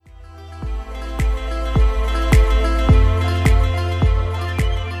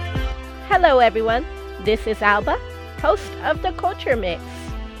Hello everyone, this is Alba, host of The Culture Mix.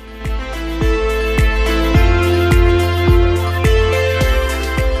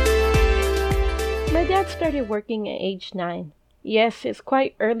 My dad started working at age 9. Yes, it's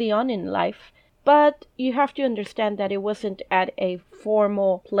quite early on in life, but you have to understand that it wasn't at a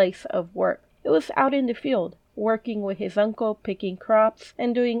formal place of work. It was out in the field, working with his uncle, picking crops,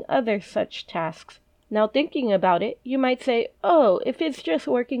 and doing other such tasks. Now thinking about it, you might say, oh, if it's just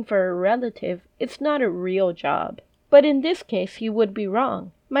working for a relative, it's not a real job. But in this case, you would be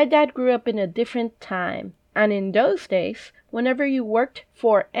wrong. My dad grew up in a different time. And in those days, whenever you worked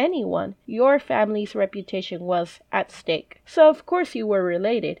for anyone, your family's reputation was at stake. So of course you were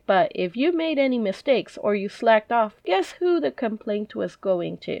related, but if you made any mistakes or you slacked off, guess who the complaint was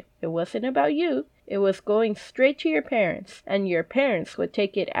going to? It wasn't about you. It was going straight to your parents, and your parents would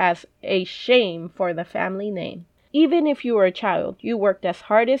take it as a shame for the family name. Even if you were a child, you worked as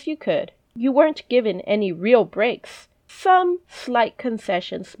hard as you could. You weren't given any real breaks. Some slight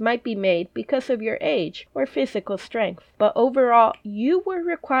concessions might be made because of your age or physical strength, but overall, you were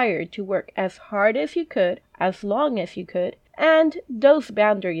required to work as hard as you could, as long as you could, and those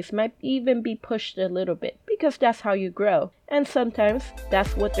boundaries might even be pushed a little bit because that's how you grow, and sometimes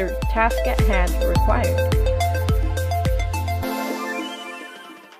that's what the task at hand required.